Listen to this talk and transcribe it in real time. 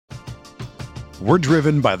We're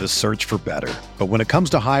driven by the search for better. But when it comes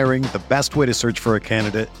to hiring, the best way to search for a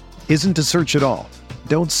candidate isn't to search at all.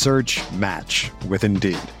 Don't search, match with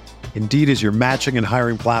Indeed. Indeed is your matching and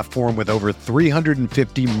hiring platform with over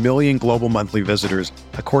 350 million global monthly visitors,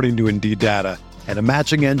 according to Indeed data, and a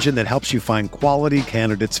matching engine that helps you find quality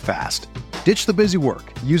candidates fast. Ditch the busy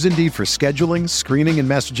work. Use Indeed for scheduling, screening, and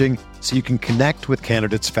messaging so you can connect with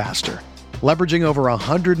candidates faster. Leveraging over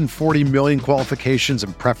 140 million qualifications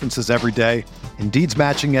and preferences every day, Indeed's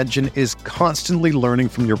matching engine is constantly learning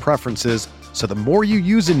from your preferences, so the more you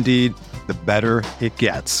use Indeed, the better it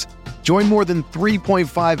gets. Join more than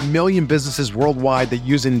 3.5 million businesses worldwide that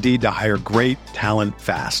use Indeed to hire great talent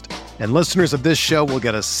fast. And listeners of this show will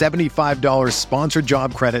get a $75 sponsored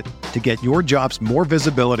job credit to get your jobs more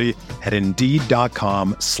visibility at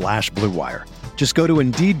Indeed.com/Blue Wire. Just go to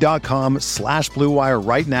Indeed.com/Blue Wire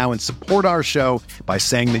right now and support our show by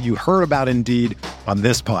saying that you heard about Indeed on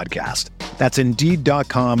this podcast. That's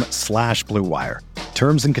Indeed.com/Blue Wire.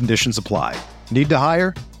 Terms and conditions apply. Need to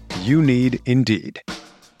hire? You need Indeed.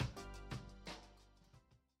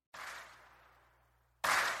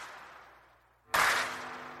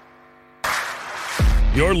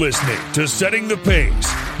 You're listening to Setting the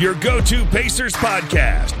Pace, your go-to Pacers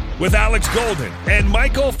podcast with Alex Golden and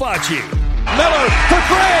Michael Facci. Miller for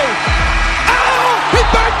three. Oh, he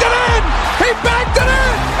backed it in. He backed it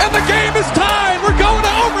in. And the game is tied. We're going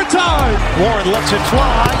to overtime. Warren lets it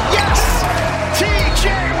fly. Yes. T.J.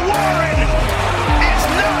 Warren is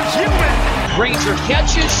not human. Granger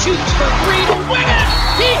catches, shoots for three to win it.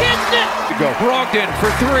 He hits it. Go. Brogdon for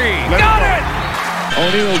three. Got it.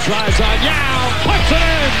 O'Neal drives on Yao. Puts it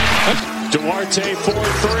in. Duarte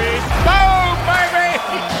 4-3. Boom, baby.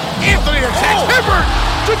 Anthony attacks. Hibbert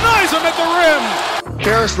denies him at the rim.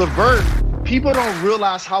 Caris LeVert, people don't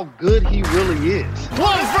realize how good he really is.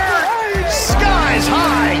 LeVert, skies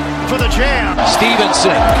high for the jam.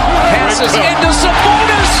 Stevenson passes into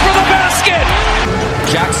Sabonis for the basket.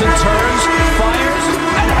 Jackson turns, fires,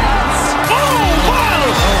 and hits. Oh, wow!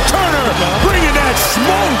 Turner bringing that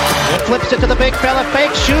smoke. Flips it to the big fella,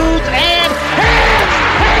 fake shoots, and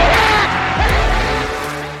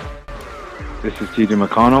This is TJ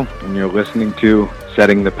McConnell, and you're listening to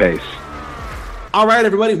Setting the Pace. All right,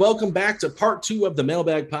 everybody, welcome back to part 2 of the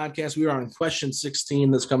Mailbag podcast. We are on question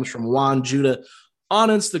 16. This comes from Juan Judah on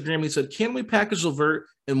Instagram. He said, "Can we package LeVert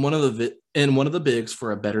in one of the bigs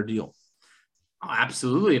for a better deal?" Oh,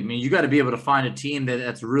 absolutely. I mean, you got to be able to find a team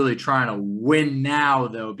that's really trying to win now,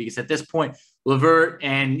 though, because at this point, LeVert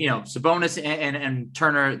and Sabonis and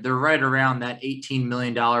Turner, they're right around that $18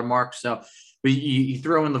 million mark. So you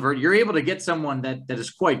throw in LeVert, you're able to get someone that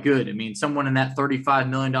is quite good. I mean, someone in that $35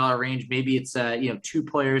 million range. Maybe it's 2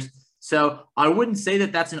 players. So I wouldn't say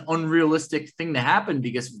that that's an unrealistic thing to happen,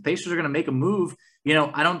 because if the Pacers are going to make a move,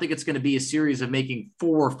 I don't think it's going to be a series of making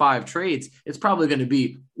 4 or 5 trades. It's probably going to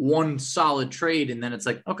be one solid trade, and then it's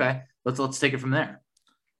like, okay, let's take it from there.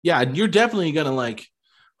 Yeah, you're definitely going to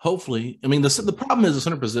hopefully. I mean, the problem is the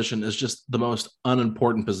center position is just the most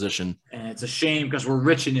unimportant position. And it's a shame because we're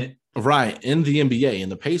rich in it. Right, in the NBA. And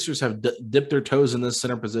the Pacers have dipped their toes in this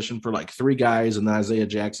center position for 3 guys, and then Isaiah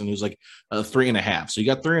Jackson, who's 3.5. So you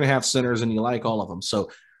got 3.5 centers, and you like all of them. So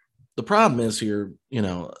the problem is here,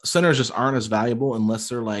 centers just aren't as valuable unless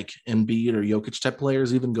they're Embiid or Jokic type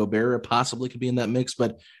players. Even Gobert possibly could be in that mix.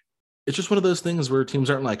 But it's just one of those things where teams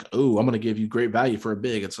aren't oh, I'm going to give you great value for a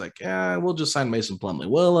big. It's we'll just sign Mason Plumlee.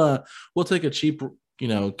 We'll take a cheap,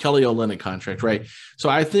 Kelly Olynyk contract, right? So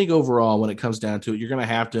I think overall, when it comes down to it, you're going to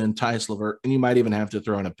have to entice LeVert, and you might even have to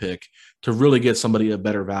throw in a pick to really get somebody a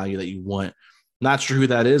better value that you want. Not sure who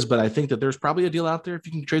that is, but I think that there's probably a deal out there if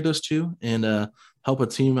you can trade those two and help a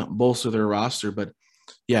team bolster their roster. But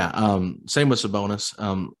yeah, same with Sabonis,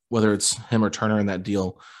 whether it's him or Turner in that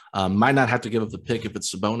deal. Might not have to give up the pick if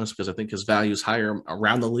it's Sabonis, because I think his value is higher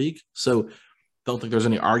around the league. So don't think there's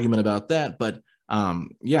any argument about that. But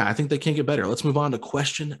yeah, I think they can get better. Let's move on to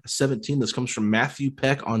question 17. This comes from Matthew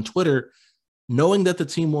Peck on Twitter. Knowing that the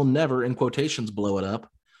team will never, in quotations, blow it up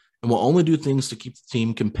and will only do things to keep the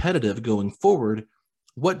team competitive going forward,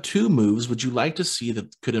 what 2 moves would you like to see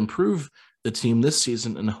that could improve the team this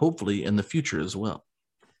season and hopefully in the future as well?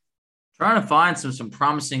 Trying to find some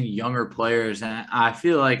promising younger players. And I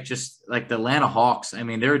feel like just like the Atlanta Hawks, I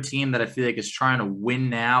mean, they're a team that I feel like is trying to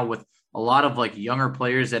win now with a lot of younger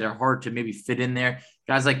players that are hard to maybe fit in there.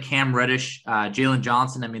 Guys like Cam Reddish, Jalen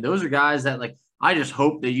Johnson. I mean, those are guys that I just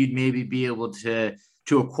hope that you'd maybe be able to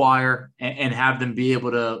acquire and have them be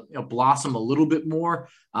able to blossom a little bit more.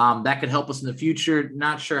 That could help us in the future.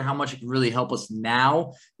 Not sure how much it can really help us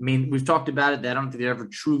now. I mean, we've talked about it. That I don't think they ever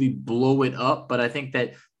truly blow it up, but I think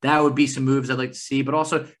that That would be some moves I'd like to see, but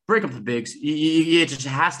also break up the bigs. It just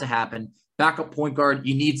has to happen. Backup point guard,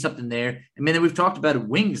 you need something there. I mean, then we've talked about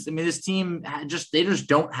wings. I mean, this team they just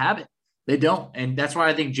don't have it. They don't. And that's why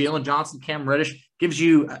I think Jalen Johnson, Cam Reddish gives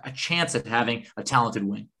you a chance at having a talented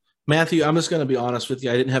wing. Matthew, I'm just going to be honest with you.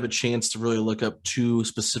 I didn't have a chance to really look up 2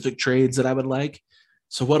 specific trades that I would like.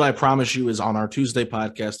 So what I promise you is on our Tuesday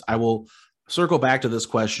podcast, I will circle back to this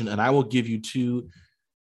question and I will give you 2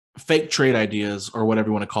 fake trade ideas, or whatever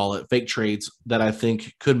you want to call it, fake trades that I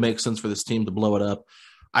think could make sense for this team to blow it up.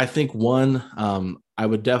 I think one, I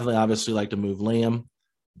would definitely obviously like to move Lamb,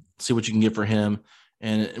 see what you can get for him,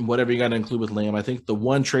 and whatever you got to include with Lamb. I think the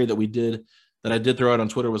one trade that I did throw out on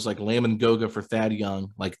Twitter was like Lamb and Goga for Thad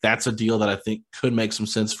Young. Like that's a deal that I think could make some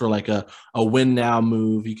sense for like a win now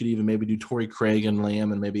move. You could even maybe do Torrey Craig and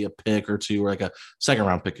Lamb and maybe a pick or 2, or like a second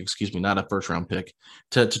round pick, not a first round pick,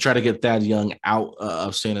 to try to get Thad Young out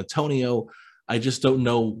of San Antonio. I just don't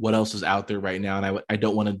know what else is out there right now. And I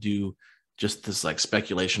don't want to do just this like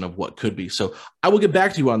speculation of what could be. So I will get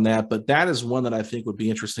back to you on that, but that is one that I think would be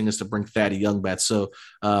interesting, is to bring Thad Young back. So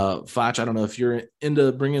Foch, I don't know if you're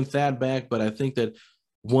into bringing Thad back, but I think that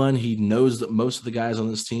one, he knows that most of the guys on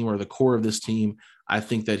this team are the core of this team. I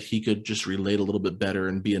think that he could just relate a little bit better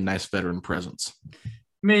and be a nice veteran presence. I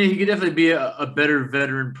mean, he could definitely be a better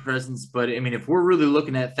veteran presence, but I mean, if we're really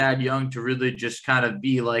looking at Thad Young to really just kind of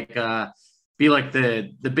be like the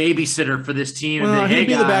babysitter for this team. Well, he'd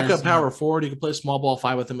be the backup power forward. You could play small ball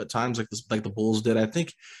 5 with him at times, like the Bulls did. I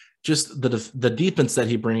think just the defense that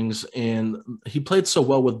he brings, and he played so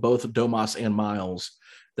well with both Domas and Miles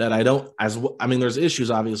that there's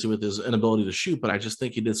issues obviously with his inability to shoot, but I just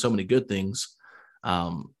think he did so many good things.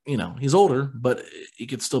 He's older, but he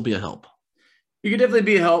could still be a help. He could definitely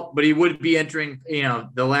be a help, but he would be entering, he's entering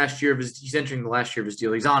the last year of his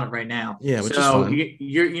deal. He's on it right now. Yeah, which is fine.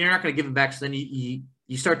 You're not going to give him back. So then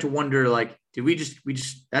you start to wonder, like, did we just,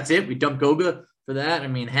 that's it? We dumped Goga for that? I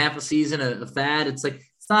mean, half a season of Thad. It's like,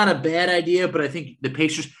 it's not a bad idea, but I think the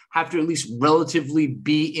Pacers have to at least relatively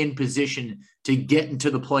be in position to get into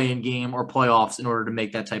the play-in game or playoffs in order to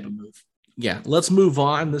make that type of move. Yeah, let's move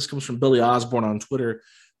on. This comes from Billy Osborne on Twitter.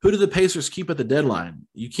 Who do the Pacers keep at the deadline?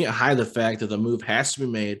 You can't hide the fact that the move has to be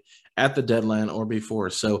made at the deadline or before.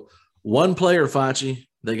 So one player, Facci,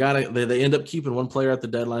 they end up keeping one player at the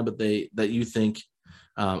deadline, but that you think,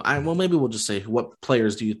 maybe we'll just say, what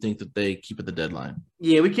players do you think that they keep at the deadline?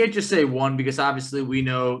 Yeah, we can't just say one, because obviously we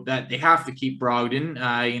know that they have to keep Brogdon.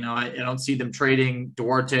 I don't see them trading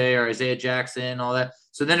Duarte or Isaiah Jackson, all that.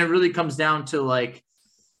 So then it really comes down to like,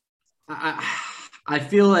 I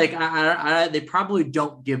feel like they probably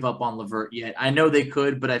don't give up on LeVert yet. I know they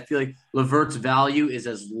could, but I feel like LeVert's value is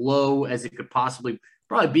as low as it could possibly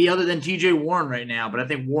probably be, other than TJ Warren right now. But I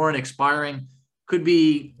think Warren expiring could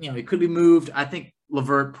be, it could be moved. I think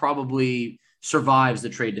LeVert probably survives the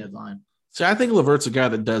trade deadline. So I think LeVert's a guy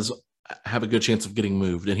that does have a good chance of getting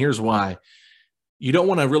moved. And here's why. You don't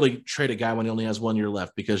want to really trade a guy when he only has 1 year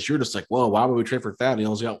left, because you're just like, whoa, why would we trade for Thad? He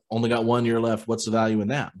only got 1 year left. What's the value in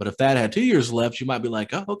that? But if Thad had 2 years left, you might be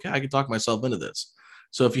like, oh, okay, I can talk myself into this.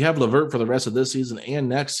 So if you have LeVert for the rest of this season and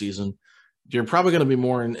next season, you're probably going to be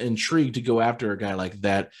more intrigued to go after a guy like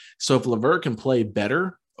that. So if LeVert can play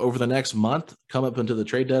better over the next month, come up into the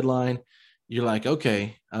trade deadline, you're like,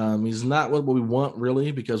 okay, he's not what we want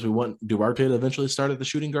really, because we want Duarte to eventually start at the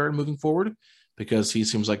shooting guard moving forward, because he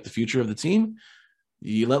seems like the future of the team.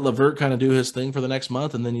 You let LeVert kind of do his thing for the next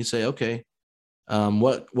month, and then you say, okay,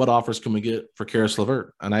 what offers can we get for Caris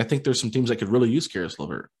LeVert? And I think there's some teams that could really use Caris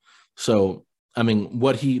LeVert. So, I mean,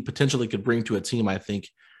 what he potentially could bring to a team, I think,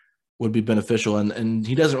 would be beneficial. And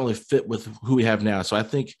he doesn't really fit with who we have now. So I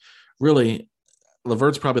think really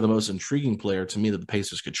LeVert's probably the most intriguing player to me that the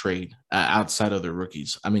Pacers could trade outside of their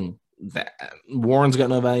rookies. I mean, Warren's got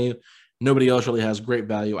no value. Nobody else really has great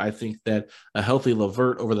value. I think that a healthy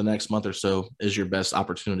LeVert over the next month or so is your best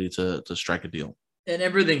opportunity to strike a deal. And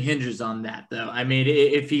everything hinges on that, though. I mean,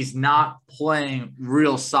 if he's not playing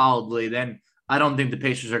real solidly, then I don't think the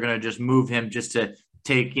Pacers are going to just move him just to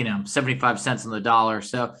take, 75 cents on the dollar.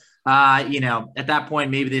 So, at that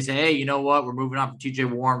point, maybe they say, hey, you know what? We're moving on from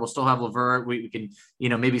TJ Warren. We'll still have LeVert. We can,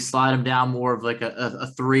 maybe slide him down more of like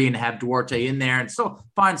a 3 and have Duarte in there and still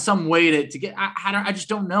find some way to get. I just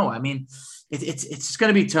don't know. I mean, it's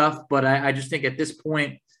going to be tough, but I just think at this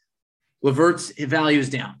point, LeVert's value is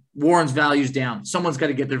down. Warren's value is down. Someone's got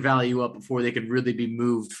to get their value up before they could really be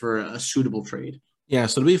moved for a suitable trade. Yeah.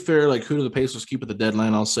 So to be fair, like, who do the Pacers keep at the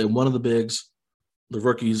deadline? I'll say one of the bigs, the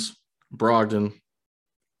rookies, Brogdon.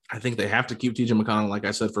 I think they have to keep TJ McConnell, like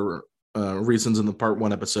I said, for reasons in the part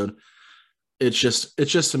 1 episode. It's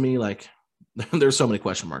just to me, like, there's so many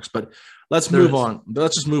question marks, but let's move on.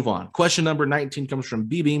 Let's just move on. Question number 19 comes from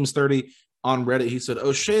bbeams30 on Reddit. He said,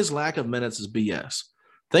 O'Shea's lack of minutes is BS.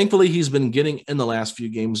 Thankfully, he's been getting in the last few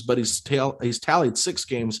games, but he's tallied 6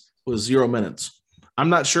 games with 0 minutes. I'm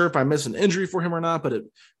not sure if I missed an injury for him or not, but it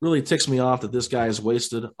really ticks me off that this guy is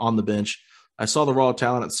wasted on the bench. I saw the raw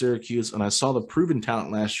talent at Syracuse, and I saw the proven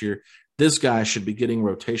talent last year. This guy should be getting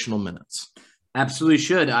rotational minutes. Absolutely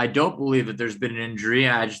should. I don't believe that there's been an injury.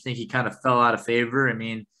 I just think he kind of fell out of favor. I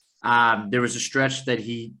mean, there was a stretch that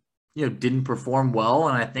he, didn't perform well.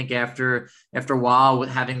 And I think after a while, with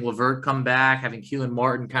having LeVert come back, having Keelan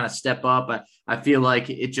Martin kind of step up, I feel like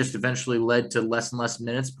it just eventually led to less and less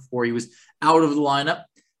minutes before he was out of the lineup.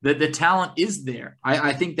 The talent is there.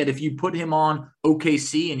 I think that if you put him on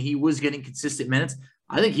OKC and he was getting consistent minutes,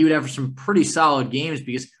 I think he would have some pretty solid games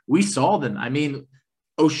because we saw them. I mean,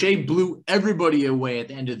 O'Shea blew everybody away at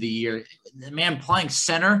the end of the year. The man playing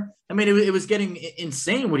center, I mean, it was getting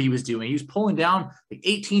insane what he was doing. He was pulling down like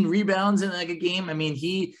 18 rebounds in like a game. I mean,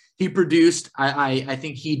 he produced. I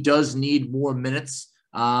think he does need more minutes,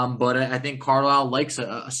 but I think Carlisle likes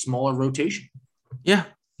a smaller rotation. Yeah.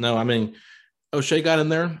 No, I mean, O'Shea got in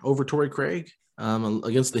there over Torrey Craig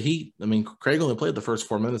against the Heat. I mean, Craig only played the first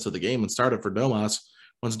 4 minutes of the game and started for Domas.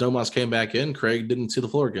 Once Domas came back in, Craig didn't see the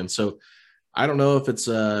floor again. So I don't know if it's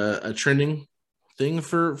a trending thing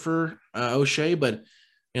for O'Shea, but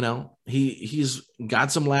he's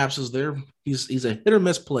got some lapses there. He's a hit or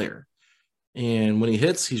miss player, and when he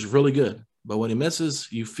hits, he's really good. But when he misses,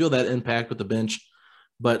 you feel that impact with the bench.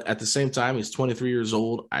 But at the same time, he's 23 years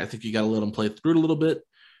old. I think you got to let him play through it a little bit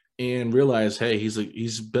and realize, hey,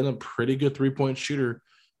 he's been a pretty good 3-point shooter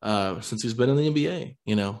since he's been in the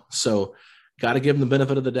NBA. So. Got to give him the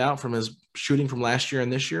benefit of the doubt from his shooting from last year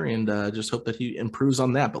and this year, and just hope that he improves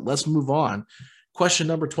on that. But let's move on. Question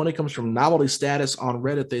number 20 comes from Novelty Status on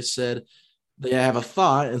Reddit. They said they have a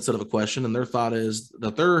thought instead of a question, and their thought is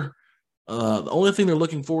that the only thing they're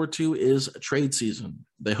looking forward to is a trade season.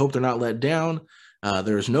 They hope they're not let down.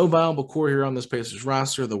 There's no viable core here on this Pacers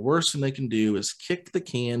roster. The worst thing they can do is kick the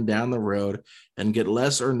can down the road and get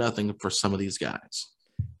less or nothing for some of these guys.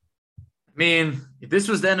 I mean, if this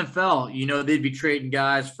was the NFL, they'd be trading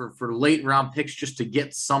guys for late round picks just to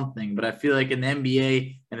get something. But I feel like in the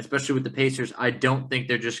NBA, and especially with the Pacers, I don't think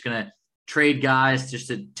they're just going to trade guys just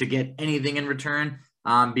to get anything in return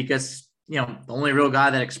because, the only real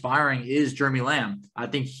guy that's expiring is Jeremy Lamb. I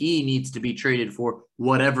think he needs to be traded for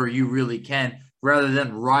whatever you really can rather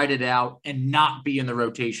than ride it out and not be in the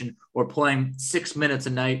rotation or playing 6 minutes a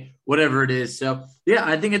night, whatever it is. So, yeah,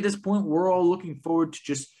 I think at this point, we're all looking forward to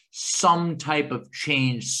just some type of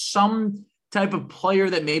change, some type of player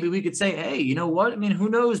that maybe we could say, hey, you know what? I mean, who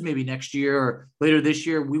knows, maybe next year or later this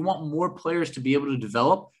year, we want more players to be able to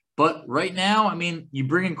develop. But right now, I mean, you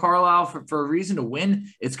bring in Carlisle for a reason to win.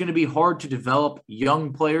 It's going to be hard to develop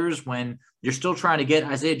young players when you're still trying to get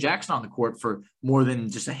Isaiah Jackson on the court for more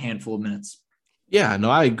than just a handful of minutes. Yeah, no,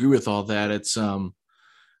 I agree with all that. It's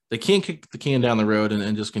they can't kick the can down the road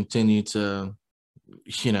and just continue to,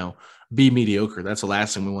 be mediocre. That's the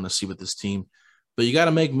last thing we want to see with this team. But you got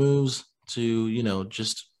to make moves to,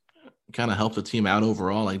 just kind of help the team out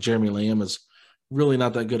overall. Like Jeremy Lamb is really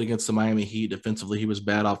not that good against the Miami Heat. Defensively, he was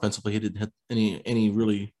bad. Offensively, he didn't hit any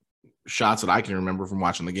really shots that I can remember from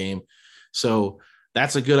watching the game. So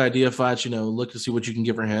that's a good idea, Fudge. Look to see what you can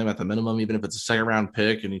get for him at the minimum, even if it's a second-round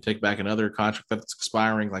pick and you take back another contract that's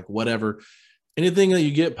expiring, like whatever. Anything that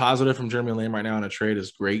you get positive from Jeremy Lamb right now in a trade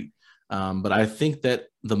is great. But I think that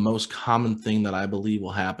the most common thing that I believe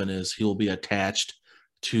will happen is he will be attached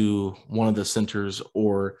to one of the centers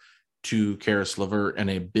or to Caris LeVert and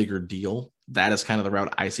a bigger deal. That is kind of the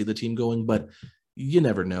route I see the team going, but you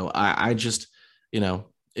never know. I just,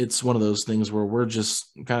 it's one of those things where we're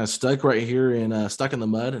just kind of stuck right here and stuck in the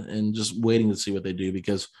mud and just waiting to see what they do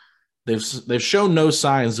because they've shown no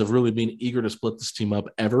signs of really being eager to split this team up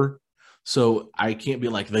ever. So I can't be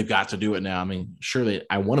like, they've got to do it now. I mean, sure,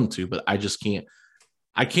 I want them to, but I just can't.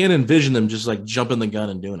 I can't envision them just like jumping the gun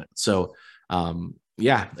and doing it. So,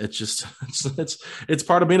 yeah, it's just it's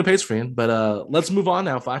part of being a Pacers fan. But let's move on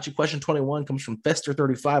now. Fachi, question 21 comes from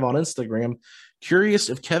Fester35 on Instagram. Curious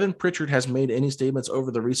if Kevin Pritchard has made any statements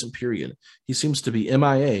over the recent period. He seems to be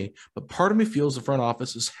MIA, but part of me feels the front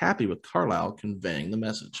office is happy with Carlisle conveying the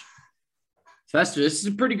message. Fester, this is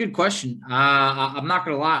a pretty good question. I'm not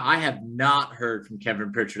going to lie. I have not heard from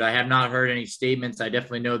Kevin Pritchard. I have not heard any statements. I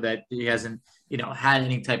definitely know that he hasn't, had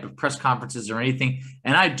any type of press conferences or anything.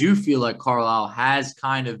 And I do feel like Carlisle has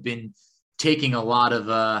kind of been taking a lot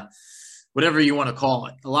of whatever you want to call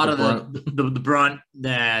it. A lot of the brunt,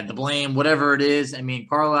 the blame, whatever it is. I mean,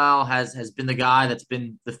 Carlisle has been the guy that's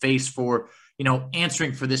been the face for,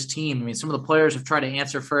 answering for this team. I mean, some of the players have tried to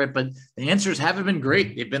answer for it, but the answers haven't been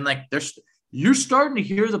great. They've been like, you're starting to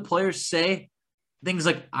hear the players say things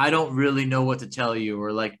like, I don't really know what to tell you,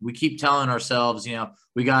 or like, we keep telling ourselves,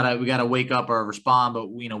 we gotta wake up or respond,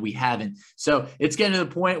 but we haven't. So it's getting to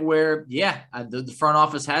the point where, the front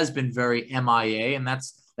office has been very MIA, and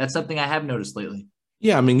that's something I have noticed lately.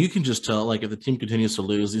 Yeah, I mean, you can just tell, like, if the team continues to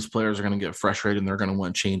lose, these players are going to get frustrated and they're going to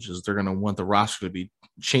want changes. They're going to want the roster to be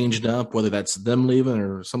changed up, whether that's them leaving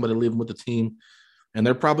or somebody leaving with the team. And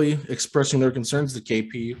they're probably expressing their concerns to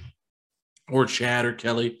KP or Chad or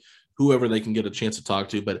Kelly, whoever they can get a chance to talk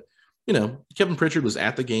to. But, Kevin Pritchard was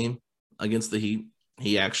at the game against the Heat.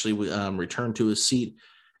 He actually returned to his seat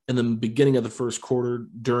in the beginning of the first quarter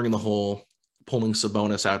during the whole pulling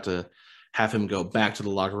Sabonis out to have him go back to the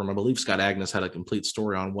locker room. I believe Scott Agnes had a complete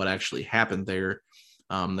story on what actually happened there.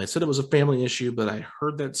 They said it was a family issue, but I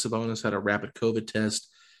heard that Sabonis had a rapid COVID test,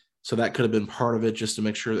 so that could have been part of it, just to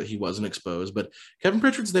make sure that he wasn't exposed. But Kevin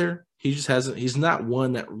Pritchard's there. He just hasn't. He's not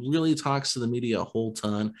one that really talks to the media a whole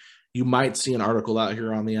ton. You might see an article out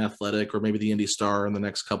here on The Athletic or maybe the Indy Star in the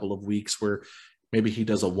next couple of weeks where maybe he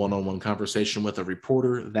does a one-on-one conversation with a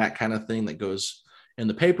reporter, that kind of thing that goes in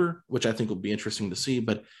the paper, which I think will be interesting to see.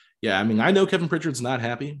 But yeah, I mean, I know Kevin Pritchard's not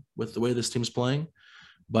happy with the way this team's playing,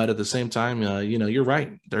 but at the same time, you're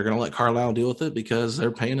right. They're going to let Carlisle deal with it because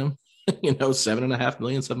they're paying him, $7.5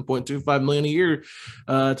 million, $7.25 million a year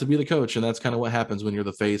to be the coach. And that's kind of what happens when you're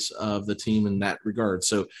the face of the team in that regard.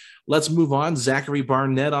 So let's move on. Zachary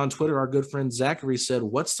Barnett on Twitter, our good friend Zachary, said,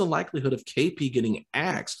 what's the likelihood of KP getting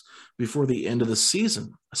axed before the end of the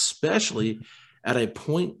season, especially at a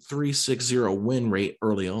 .360 win rate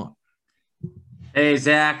early on? Hey,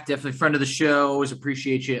 Zach, definitely friend of the show. Always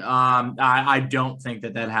appreciate you. I don't think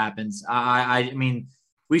that happens. I mean,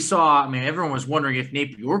 we saw, everyone was wondering if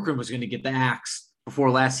Nate Bjorkgren was going to get the axe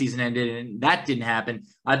before last season ended, and that didn't happen.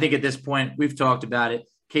 I think at this point, we've talked about it.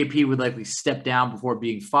 KP would likely step down before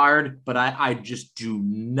being fired, but I just do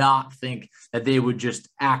not think that they would just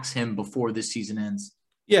axe him before this season ends.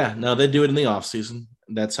 Yeah, no, they do it in the offseason.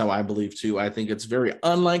 That's how I believe, too. I think it's very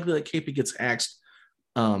unlikely that KP gets axed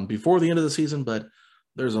before the end of the season, but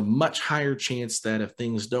there's a much higher chance that if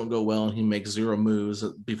things don't go well and he makes zero moves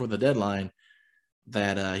before the deadline,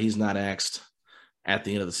 that he's not axed at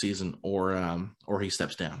the end of the season or he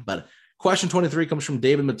steps down. But question 23 comes from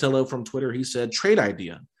David Matillo from Twitter. He said, trade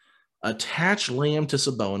idea, attach Lamb to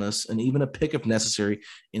Sabonis and even a pick if necessary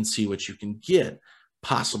and see what you can get.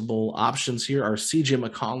 Possible options here are CJ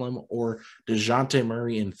McCollum or DeJounte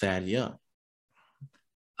Murray and Thad Young.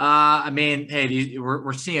 Hey,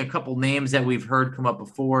 we're seeing a couple names that we've heard come up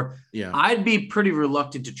before. Yeah, I'd be pretty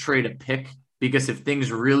reluctant to trade a pick because if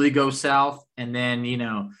things really go south and then,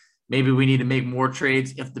 maybe we need to make more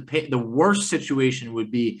trades. If the worst situation would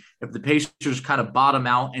be if the Pacers kind of bottom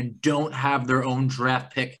out and don't have their own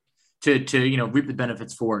draft pick to reap the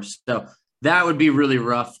benefits for us. So that would be really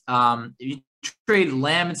rough. If you trade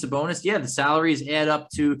Lamb and Sabonis, the salaries add up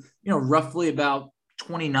to, roughly about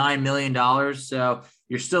 $29 million. So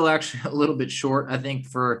you're still actually a little bit short, I think,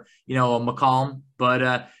 for, a McCollum.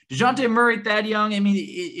 But DeJounte Murray, Thad Young,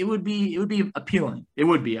 it would be appealing. It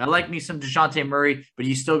would be. I like me some DeJounte Murray, but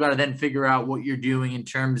you still got to then figure out what you're doing in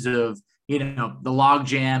terms of, the log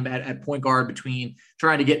jam at point guard between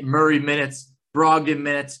trying to get Murray minutes, Brogdon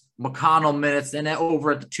minutes, McConnell minutes. Then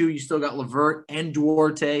over at the 2, you still got LeVert and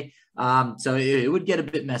Duarte. So it would get a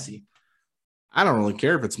bit messy. I don't really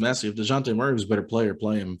care if it's messy. If DeJounte Murray was a better player,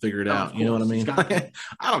 play him, figure it out. You know what I mean?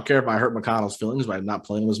 I don't care if I hurt McConnell's feelings by not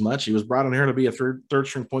playing him as much. He was brought in here to be a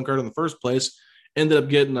third-string point guard in the first place, ended up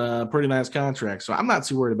getting a pretty nice contract. So I'm not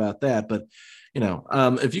too worried about that. But,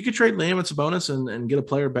 if you could trade Lamb and Sabonis and get a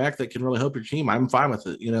player back that can really help your team, I'm fine with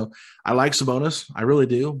it. I like Sabonis. I really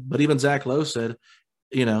do. But even Zach Lowe said,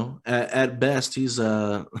 at best, he's,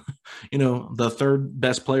 the third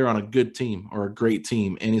best player on a good team or a great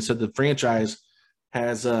team. And he said the franchise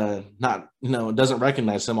has doesn't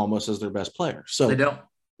recognize him almost as their best player. So they don't.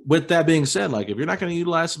 With that being said, if you're not going to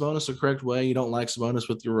utilize Sabonis the correct way, you don't like Sabonis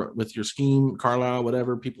with your scheme, Carlisle,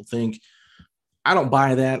 whatever people think, I don't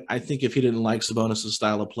buy that. I think if he didn't like Sabonis'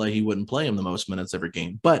 style of play, he wouldn't play him the most minutes every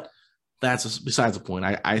game. But that's besides the point.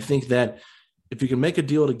 I think that if you can make a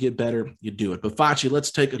deal to get better, you do it. But Facci, let's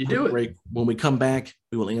take a quick break. When we come back,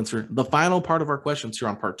 we will answer the final part of our questions here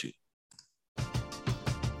on part 2.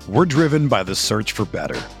 We're driven by the search for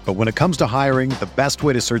better. But when it comes to hiring, the best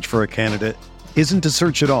way to search for a candidate isn't to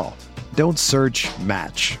search at all. Don't search,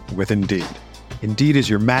 match with Indeed. Indeed is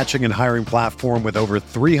your matching and hiring platform with over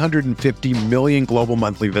 350 million global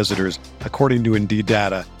monthly visitors, according to Indeed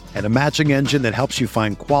data, and a matching engine that helps you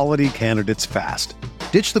find quality candidates fast.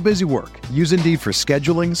 Ditch the busy work. Use Indeed for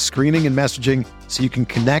scheduling, screening, and messaging so you can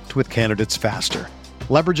connect with candidates faster.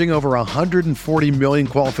 Leveraging over 140 million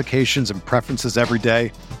qualifications and preferences every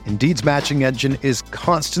day, Indeed's matching engine is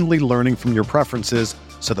constantly learning from your preferences,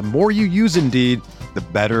 so the more you use Indeed, the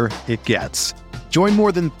better it gets. Join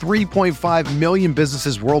more than 3.5 million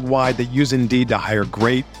businesses worldwide that use Indeed to hire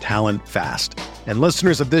great talent fast. And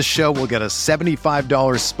listeners of this show will get a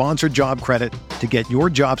 $75 sponsored job credit to get your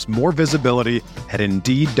jobs more visibility at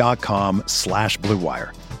Indeed.com/Blue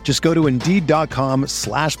Wire. Just go to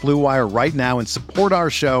Indeed.com/Blue Wire right now and support our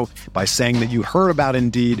show by saying that you heard about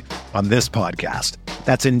Indeed on this podcast.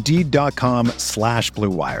 That's Indeed.com/Blue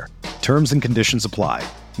Wire. Terms and conditions apply.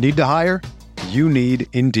 Need to hire? You need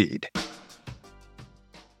Indeed.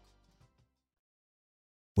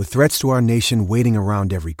 With threats to our nation waiting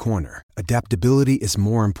around every corner, adaptability is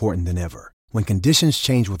more important than ever. When conditions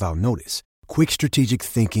change without notice, quick strategic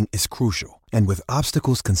thinking is crucial. And with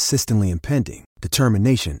obstacles consistently impending,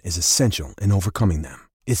 determination is essential in overcoming them.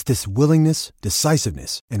 It's this willingness,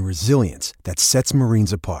 decisiveness, and resilience that sets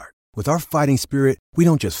Marines apart. With our fighting spirit, we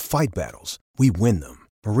don't just fight battles, we win them.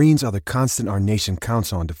 Marines are the constant our nation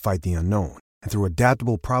counts on to fight the unknown. And through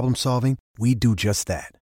adaptable problem solving, we do just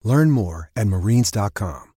that. Learn more at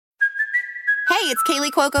Marines.com. Hey, it's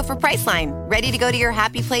Kaylee Cuoco for Priceline. Ready to go to your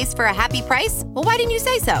happy place for a happy price? Well, why didn't you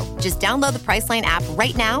say so? Just download the Priceline app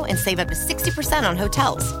right now and save up to 60% on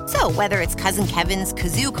hotels. So whether it's Cousin Kevin's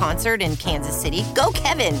Kazoo Concert in Kansas City, go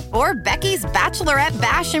Kevin, or Becky's Bachelorette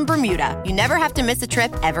Bash in Bermuda, you never have to miss a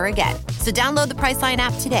trip ever again. So download the Priceline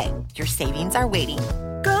app today. Your savings are waiting.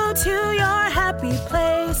 Go to your happy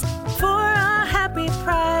place for a happy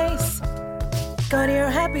price. Go to your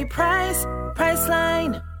happy price,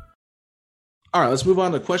 Priceline. All right, let's move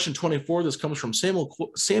on to question 24. This comes from Samuel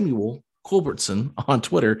Culbertson on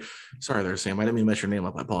Twitter. Sorry there, Sam. I didn't mean to mess your name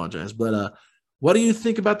up. I apologize. But what do you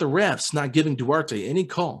think about the refs not giving Duarte any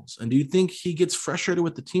calls? And do you think he gets frustrated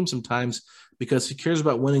with the team sometimes because he cares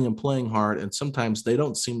about winning and playing hard, and sometimes they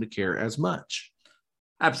don't seem to care as much?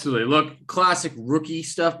 Absolutely. Look, classic rookie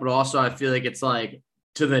stuff, but also I feel like it's like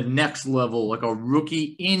to the next level, like a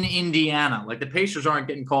rookie in Indiana. Like the Pacers aren't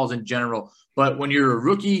getting calls in general, but when you're a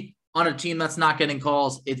rookie on a team that's not getting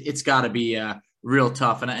calls, it's got to be real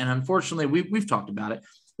tough. And unfortunately, we've talked about it.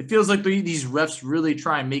 It feels like these refs really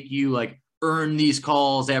try and make you like earn these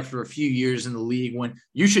calls after a few years in the league when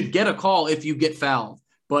you should get a call if you get fouled.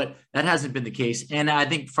 But that hasn't been the case. And I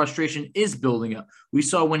think frustration is building up. We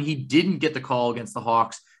saw when he didn't get the call against the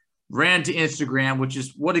Hawks, ran to Instagram, which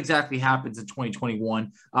is what exactly happens in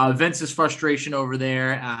 2021. Vince's frustration over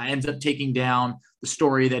there ends up taking down the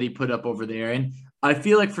story that he put up over there. And I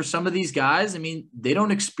feel like for some of these guys, I mean, they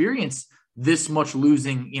don't experience this much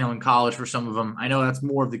losing, in college for some of them. I know that's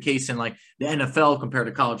more of the case in like the NFL compared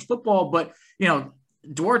to college football, but,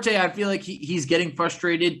 Duarte, I feel like he's getting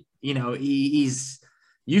frustrated. He's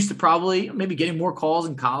used to probably maybe getting more calls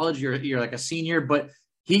in college. You're like a senior, but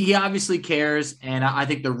he obviously cares. And I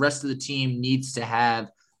think the rest of the team needs to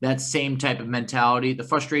have that same type of mentality. The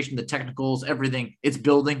frustration, the technicals, everything, it's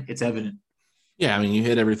building, it's evident. Yeah, I mean, you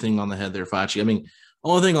hit everything on the head there, Facci. I mean,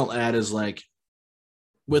 only thing I'll add is like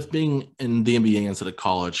with being in the NBA instead of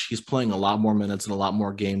college, he's playing a lot more minutes and a lot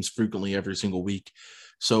more games frequently every single week.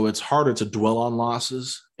 So it's harder to dwell on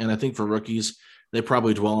losses. And I think for rookies, they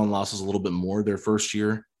probably dwell on losses a little bit more their first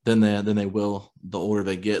year than they will the older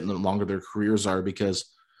they get and the longer their careers are, because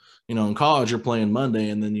in college you're playing Monday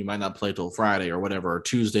and then you might not play till Friday or whatever, or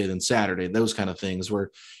Tuesday, then Saturday, those kind of things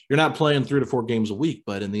where you're not playing 3 to 4 games a week.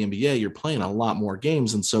 But in the NBA, you're playing a lot more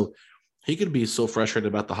games. And so he could be so frustrated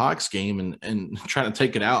about the Hawks game and trying to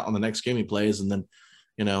take it out on the next game he plays and then,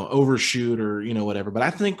 overshoot or, whatever. But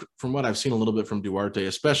I think from what I've seen a little bit from Duarte,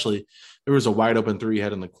 especially, there was a wide open 3 he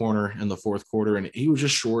had in the corner in the fourth quarter and he was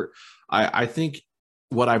just short. I think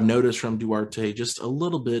what I've noticed from Duarte just a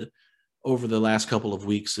little bit over the last couple of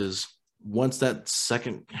weeks is once that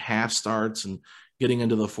second half starts and getting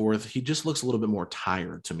into the fourth, he just looks a little bit more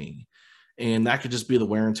tired to me. And that could just be the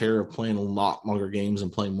wear and tear of playing a lot longer games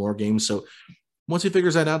and playing more games. So once he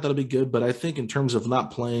figures that out, that'll be good. But I think in terms of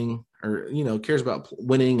not playing or, cares about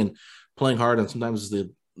winning and playing hard, and sometimes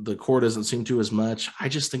the core doesn't seem to as much, I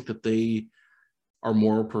just think that they are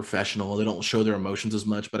more professional. They don't show their emotions as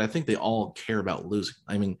much, but I think they all care about losing.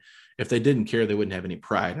 I mean, if they didn't care, they wouldn't have any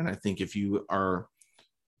pride. And I think if you are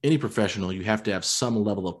any professional, you have to have some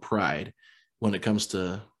level of pride when it comes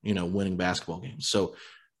to, winning basketball games. So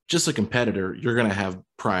just a competitor, you're going to have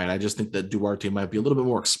pride. I just think that Duarte might be a little bit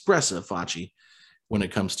more expressive, Facci, when it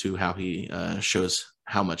comes to how he shows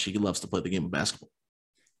how much he loves to play the game of basketball.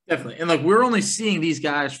 Definitely. And like, we're only seeing these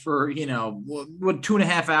guys for,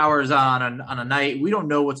 2.5 hours on a night. We don't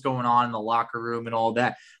know what's going on in the locker room and all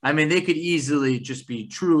that. I mean, they could easily just be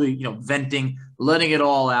truly, venting, letting it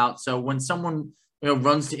all out. So when someone,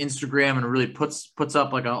 runs to Instagram and really puts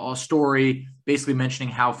up like a story, basically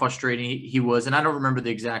mentioning how frustrating he was. And I don't remember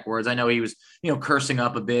the exact words. I know he was, cursing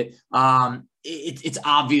up a bit. It's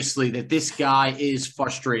obviously that this guy is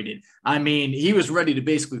frustrated. I mean, he was ready to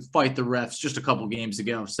basically fight the refs just a couple games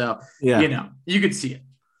ago. So, you could see it.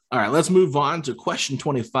 All right, let's move on to question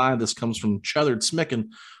 25. This comes from Chuthard Smicken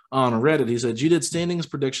on Reddit. He said, you did standings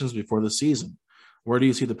predictions before the season. Where do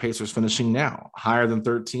you see the Pacers finishing now? Higher than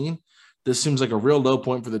 13? This seems like a real low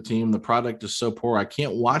point for the team. The product is so poor, I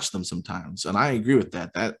can't watch them sometimes. And I agree with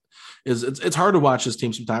that. It's hard to watch this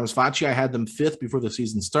team sometimes. Facci, I had them 5th before the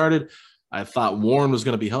season started. I thought Warren was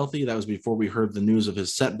going to be healthy. That was before we heard the news of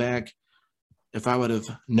his setback. If I would have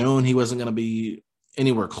known he wasn't going to be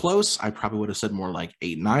anywhere close, I probably would have said more like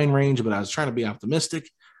 8-9 range, but I was trying to be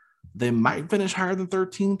optimistic. They might finish higher than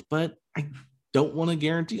 13th, but I don't want to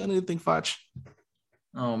guarantee anything, Foch.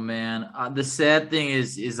 Oh, man. The sad thing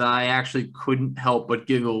is I actually couldn't help but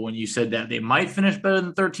giggle when you said that. They might finish better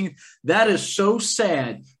than 13th. That is so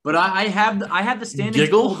sad. But I have the standings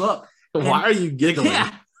pulled up. Why are you giggling?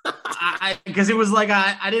 Yeah. Because it was like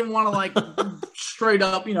I didn't want to like straight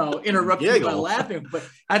up, interrupt you by laughing. But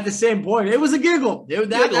at the same point, it was a giggle.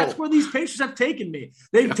 That's where these Pacers have taken me.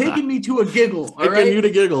 They've taken me to a giggle. All right? You to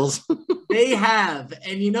giggles. They have.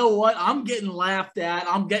 And you know what? I'm getting laughed at.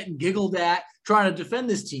 I'm getting giggled at trying to defend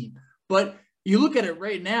this team. But you look at it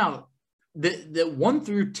right now, the 1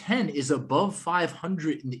 through 10 is above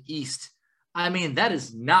 500 in the East. I mean, that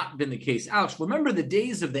has not been the case. Alex, remember the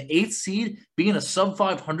days of the 8th seed being a sub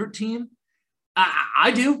 500 team?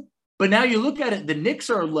 I do. But now you look at it, the Knicks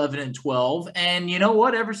are 11-12. And you know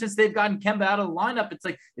what? Ever since they've gotten Kemba out of the lineup,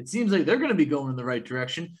 it seems like they're going to be going in the right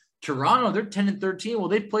direction. Toronto, they're 10-13. Well,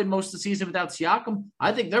 they've played most of the season without Siakam.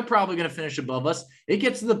 I think they're probably going to finish above us. It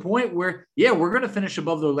gets to the point where, we're going to finish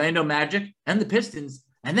above the Orlando Magic and the Pistons,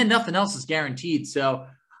 and then nothing else is guaranteed. So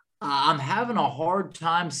I'm having a hard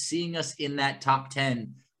time seeing us in that top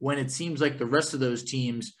 10 when it seems like the rest of those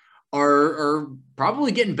teams are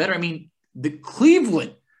probably getting better. I mean, the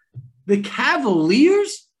Cleveland, the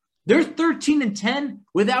Cavaliers, they're 13-10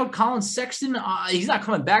 without Colin Sexton. He's not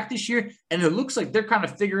coming back this year, and it looks like they're kind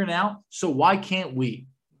of figuring out. So why can't we?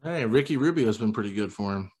 Hey, Ricky Rubio has been pretty good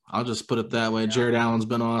for him. I'll just put it that way. Yeah. Jared Allen's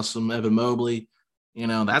been awesome. Evan Mobley.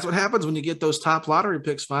 That's what happens when you get those top lottery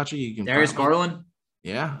picks, Facci. You can Darius Garland.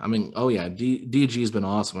 Yeah. I mean, DG's been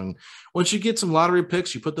awesome. And once you get some lottery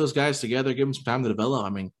picks, you put those guys together, give them some time to develop. I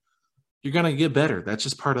mean, you're going to get better. That's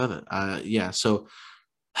just part of it. So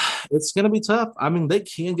it's going to be tough. I mean, they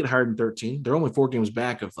can get higher than 13. They're only 4 games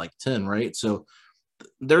back of like 10, right? So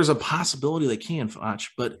there's a possibility they can, Foch,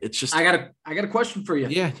 but it's just. I got a question for you.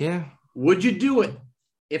 Yeah. Would you do it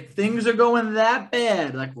if things are going that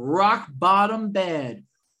bad, like rock bottom bad?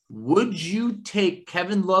 Would you take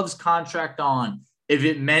Kevin Love's contract on if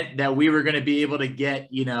it meant that we were going to be able to get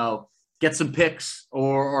some picks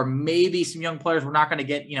or maybe some young players? We're not going to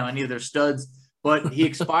get, any of their studs, but he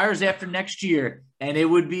expires after next year, and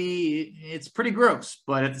it's pretty gross.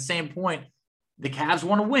 But at the same point, the Cavs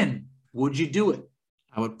want to win. Would you do it?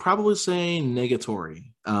 I would probably say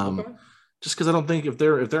negatory. Okay. Just because I don't think if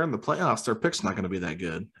they're in the playoffs, their pick's not going to be that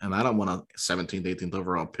good. And I don't want a 17th, 18th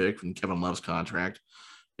overall pick from Kevin Love's contract.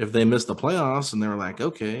 If they miss the playoffs and they're like,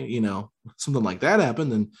 okay, something like that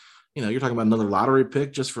happened, then, you're talking about another lottery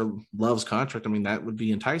pick just for Love's contract. I mean, that would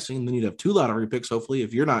be enticing. And then you'd have 2 lottery picks, hopefully,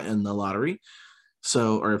 if you're not in the lottery.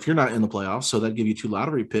 Or if you're not in the playoffs. So that'd give you 2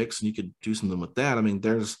 lottery picks and you could do something with that. I mean,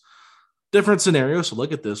 there's different scenarios. So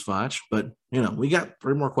look at this, Foch. But, we got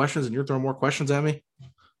 3 more questions and you're throwing more questions at me.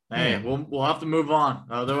 Hey, we'll have to move on.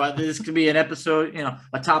 Otherwise, this could be an episode,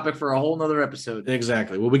 a topic for a whole nother episode.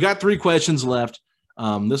 Exactly. Well, we got 3 questions left.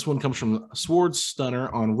 This one comes from Sword Stunner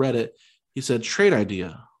on Reddit. He said, trade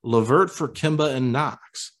idea, LeVert for Kemba and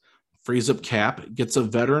Knox. Frees up cap, gets a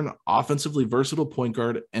veteran, offensively versatile point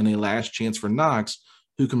guard, and a last chance for Knox,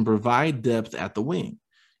 who can provide depth at the wing.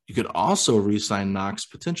 You could also re-sign Knox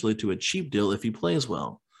potentially to a cheap deal if he plays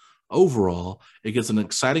well. Overall, it gets an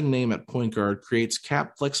exciting name at point guard, creates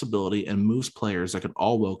cap flexibility, and moves players that could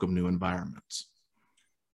all welcome new environments.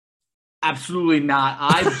 Absolutely not.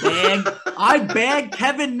 I bag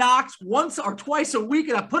Kevin Knox once or twice a week,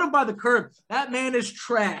 and I put him by the curb. That man is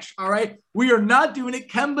trash, all right? We are not doing it.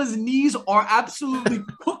 Kemba's knees are absolutely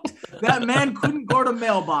cooked. That man couldn't guard a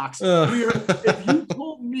mailbox. If you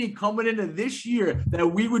told me coming into this year that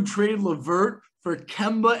we would trade LeVert for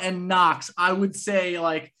Kemba and Knox, I would say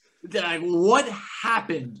like what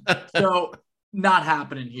happened? So not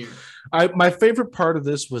happening here. My favorite part of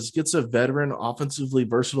this was gets a veteran, offensively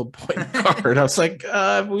versatile point guard. I was like,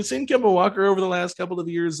 we've seen Kemba Walker over the last couple of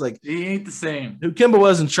years. Like, he ain't the same. Who Kemba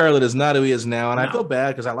was in Charlotte is not who he is now. And I feel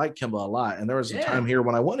bad because I like Kemba a lot. And there was a time here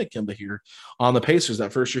when I wanted Kemba here on the Pacers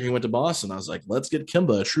that first year he went to Boston. I was like, let's get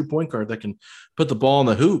Kemba, a true point guard that can put the ball in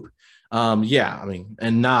the hoop.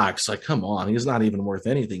 And Knox, like, come on, he's not even worth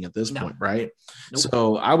anything at this point, right? Nope.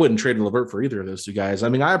 So I wouldn't trade LeVert for either of those two guys. I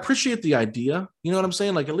mean, I appreciate the idea. You know what I'm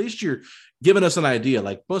saying? Like, at least you're giving us an idea.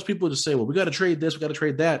 Like, most people just say, well, we got to trade this, we got to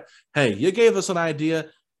trade that. Hey, you gave us an idea.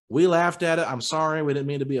 We laughed at it. I'm sorry. We didn't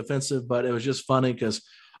mean to be offensive, but it was just funny because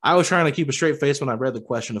I was trying to keep a straight face when I read the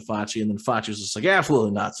question to Facci, and then Facci was just like,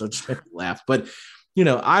 absolutely not. So it just made me laugh. But,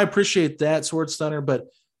 I appreciate that, Sword Stunner, but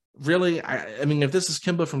really, I mean, if this is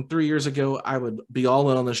Kemba from 3 years ago, I would be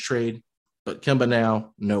all in on this trade. But Kemba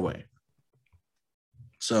now, no way.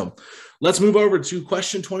 So let's move over to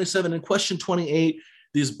question 27 and question 28.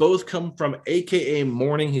 These both come from AKA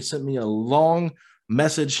Morning. He sent me a long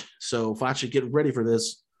message. So Facci, get ready for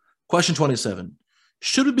this. Question 27.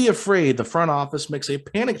 Should we be afraid the front office makes a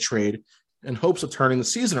panic trade in hopes of turning the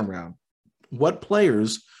season around? What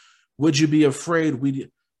players would you be afraid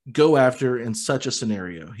we'd go after in such a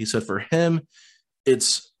scenario? He said for him,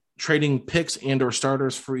 it's trading picks and or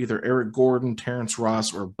starters for either Eric Gordon, Terrence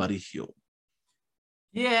Ross, or Buddy Hield.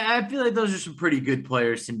 Yeah, I feel like those are some pretty good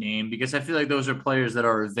players to name because I feel like those are players that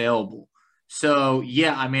are available. So,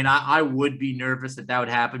 yeah, I mean, I would be nervous that would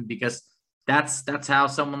happen because that's how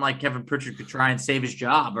someone like Kevin Pritchard could try and save his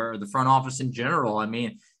job, or the front office in general. I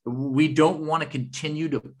mean, we don't want to continue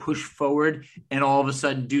to push forward and all of a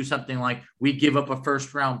sudden do something like we give up a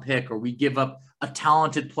first round pick, or we give up a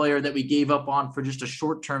talented player that we gave up on for just a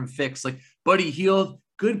short-term fix. Like Buddy Hield,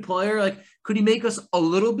 good player. Like, could he make us a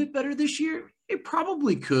little bit better this year? It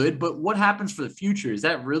probably could, but what happens for the future? Is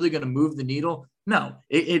that really going to move the needle? No,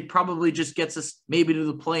 it probably just gets us maybe to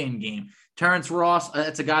the play-in game. Terrence Ross,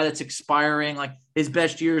 that's a guy that's expiring. Like, his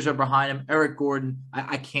best years are behind him. Eric Gordon,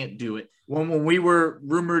 I can't do it. When we were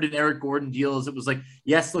rumored in Eric Gordon deals, it was like,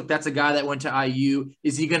 yes, look, that's a guy that went to IU.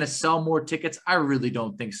 Is he going to sell more tickets? I really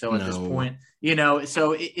don't think so at this point.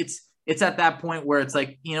 So it's at that point where it's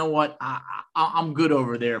like, you know what, I'm good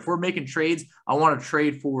over there. If we're making trades, I want to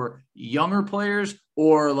trade for younger players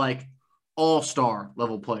or like all-star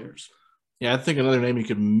level players. Yeah, I think another name you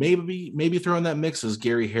could maybe throw in that mix is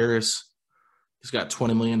Gary Harris. He's got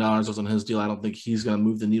 $20 million on his deal. I don't think he's going to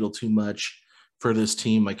move the needle too much for this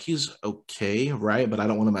team. Like, he's okay, right? But I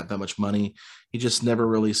don't want him at that much money. He just never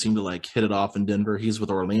really seemed to like hit it off in Denver. He's with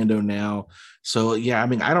Orlando now. So, yeah, I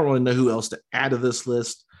mean, I don't really know who else to add to this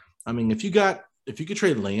list. I mean, if you could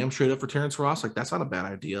trade Lamb straight up for Terrence Ross, like, that's not a bad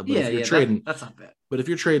idea. But if you're trading, that's not bad. But if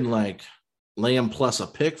you're trading like Lamb plus a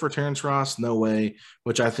pick for Terrence Ross, no way,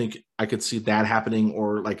 which I think I could see that happening,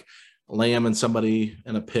 or like Lamb and somebody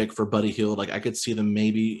and a pick for Buddy Hield. Like, I could see them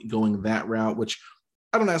maybe going that route, which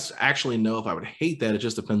I don't actually know if I would hate that. It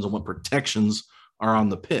just depends on what protections are on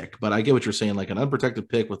the pick. But I get what you're saying, like an unprotected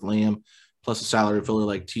pick with Lamb plus a salary filler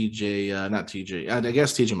like I guess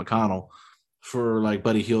TJ McConnell for like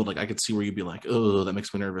Buddy Hield. Like, I could see where you'd be like, oh, that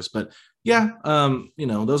makes me nervous. But yeah,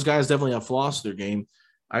 those guys definitely have flaws to their game.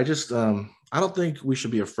 I just I don't think we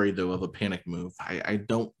should be afraid though of a panic move. I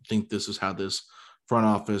don't think this is how this front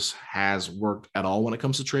office has worked at all when it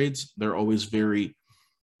comes to trades. They're always very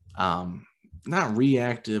not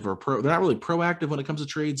reactive or they're not really proactive when it comes to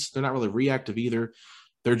trades. They're not really reactive either.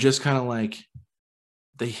 They're just kind of like,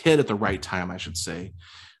 they hit at the right time, I should say.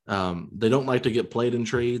 They don't like to get played in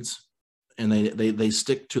trades, and they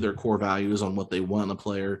stick to their core values on what they want in a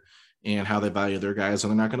player and how they value their guys.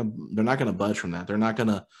 And they're not gonna budge from that. They're not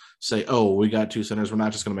gonna say, oh, we got two centers, we're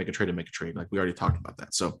not just gonna make a trade and make a trade. Like, we already talked about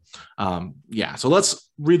that. So so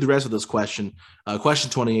let's read the rest of this question.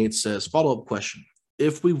 Question 28 says, follow-up question.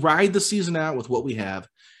 If we ride the season out with what we have,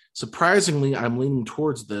 surprisingly, I'm leaning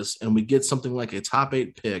towards this, and we get something like a top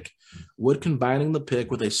 8 pick, would combining the pick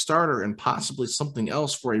with a starter and possibly something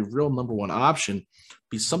else for a real number one option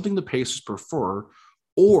be something the Pacers prefer,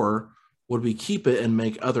 or would we keep it and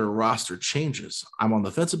make other roster changes? I'm on the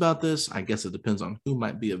fence about this. I guess it depends on who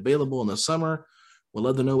might be available in the summer. We'll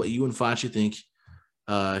let them know what you and Facci think.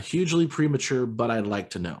 Hugely premature, but I'd like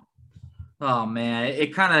to know. Oh, man,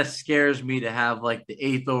 it kind of scares me to have like the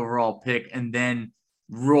 8th overall pick and then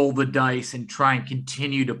roll the dice and try and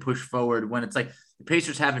continue to push forward when it's like the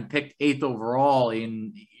Pacers haven't picked 8th overall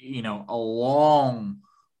in, a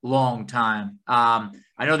long time. I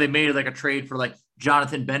know they made like a trade for like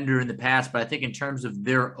Jonathan Bender in the past, but I think in terms of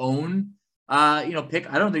their own,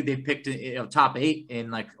 pick, I don't think they've picked top 8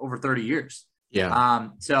 in like over 30 years. Yeah.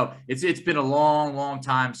 So it's been a long, long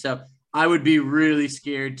time. So I would be really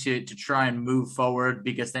scared to try and move forward,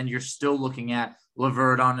 because then you're still looking at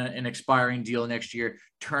LeVert on an expiring deal next year,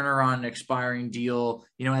 Turner on an expiring deal.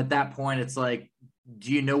 At that point, it's like,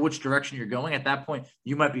 do you know which direction you're going? At that point,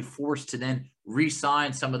 you might be forced to then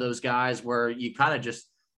re-sign some of those guys where you kind of just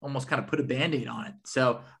almost kind of put a Band-Aid on it.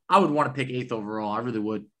 So I would want to pick 8th overall. I really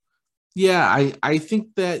would. Yeah, I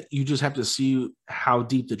think that you just have to see how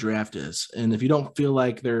deep the draft is. And if you don't feel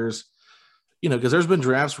like there's, because there's been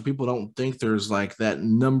drafts where people don't think there's like that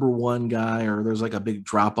number 1 guy, or there's like a big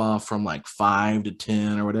drop off from like 5 to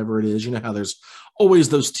 10 or whatever it is. You know how there's always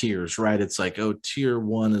those tiers, right? It's like, oh, tier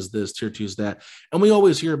 1 is this, tier 2 is that. And we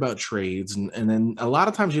always hear about trades. And then a lot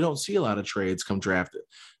of times you don't see a lot of trades come draft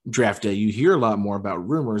day. You hear a lot more about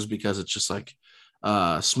rumors because it's just like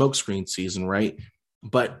smokescreen season, right?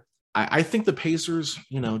 But I think the Pacers,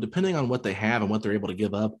 depending on what they have and what they're able to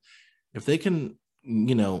give up, if they can,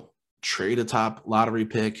 trade a top lottery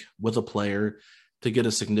pick with a player to get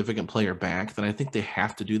a significant player back, then I think they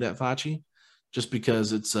have to do that, Facci, just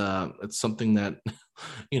because it's something that,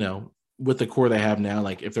 with the core they have now,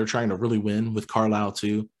 like if they're trying to really win with Carlisle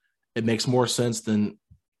too, it makes more sense than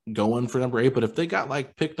going for number 8. But if they got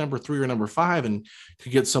like pick number 3 or number 5 and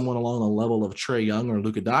could get someone along the level of Trae Young or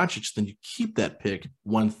Luka Doncic, then you keep that pick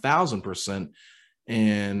 1,000%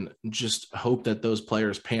 and just hope that those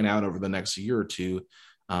players pan out over the next year or two,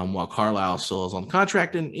 while Carlisle still is on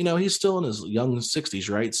contract. And, he's still in his young 60s,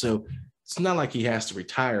 right? So it's not like he has to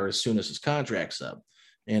retire as soon as his contract's up.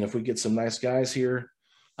 And if we get some nice guys here,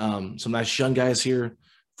 some nice young guys here,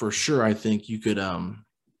 for sure, I think you could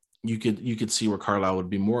see where Carlisle would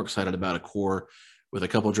be more excited about a core with a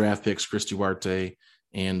couple draft picks, Chris Duarte,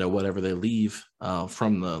 and whatever they leave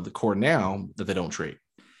from the core now that they don't trade.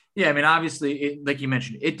 Yeah, I mean, obviously, like you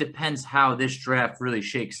mentioned, it depends how this draft really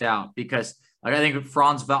shakes out, because I think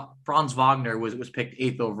Franz Wagner was picked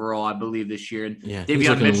 8th overall, I believe, this year. And yeah,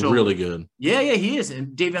 Davion he's Mitchell, really good. Yeah, he is.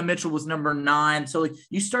 And Davion Mitchell was number 9. So like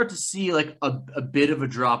you start to see like a bit of a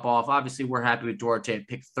drop off. Obviously, we're happy with Duarte at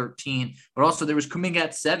pick 13, but also there was Kuminga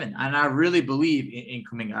at 7, and I really believe in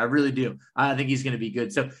Kuminga. I really do. I think he's going to be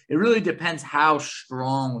good. So it really depends how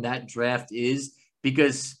strong that draft is,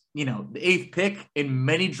 because the 8th pick in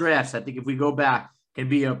many drafts, I think if we go back, can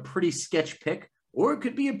be a pretty sketch pick, or it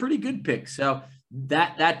could be a pretty good pick. So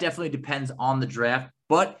that definitely depends on the draft.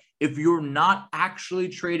 But if you're not actually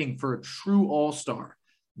trading for a true all-star,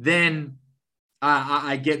 then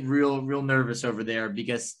I get real nervous over there,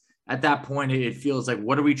 because at that point it feels like,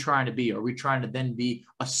 what are we trying to be? Are we trying to then be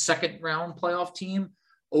a second-round playoff team?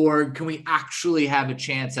 Or can we actually have a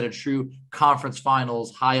chance at a true conference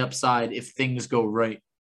finals, high upside, if things go right?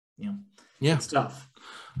 Yeah, it's tough.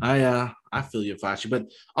 I feel you, Facci.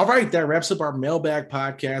 But all right, that wraps up our Mailbag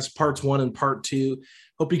podcast, parts 1 and part 2.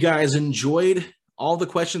 Hope you guys enjoyed all the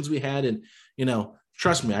questions we had. And,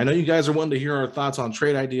 trust me, I know you guys are wanting to hear our thoughts on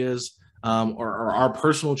trade ideas or our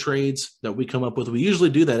personal trades that we come up with. We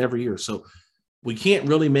usually do that every year. So we can't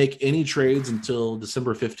really make any trades until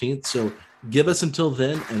December 15th. So give us until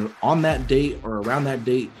then. And on that date or around that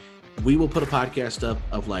date, we will put a podcast up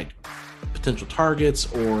of like potential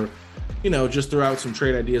targets, or just throw out some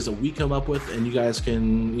trade ideas that we come up with, and you guys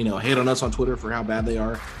can, hate on us on Twitter for how bad they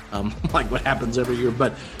are, like what happens every year.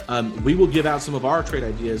 But we will give out some of our trade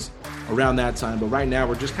ideas around that time. But right now,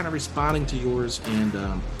 we're just kind of responding to yours,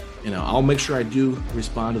 and I'll make sure I do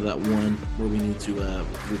respond to that one where we need to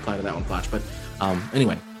reply to that one, Fletch. But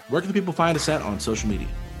anyway, where can the people find us at on social media?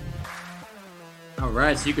 All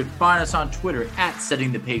right, so you can find us on Twitter at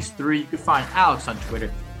SettingThePace3. You can find Alex on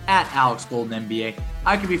Twitter at AlexGoldenNBA.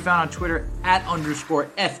 I can be found on Twitter at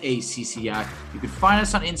 _FACCI. You can find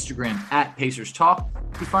us on Instagram at Pacers Talk.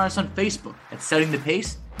 You can find us on Facebook at Setting the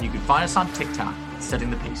Pace. And you can find us on TikTok at Setting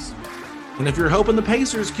the Pace. And if you're hoping the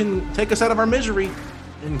Pacers can take us out of our misery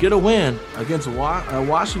and get a win against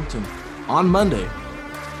Washington on Monday,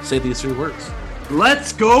 say these 3 words.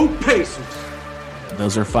 Let's go, Pacers!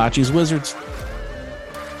 Those are Facci's Wizards.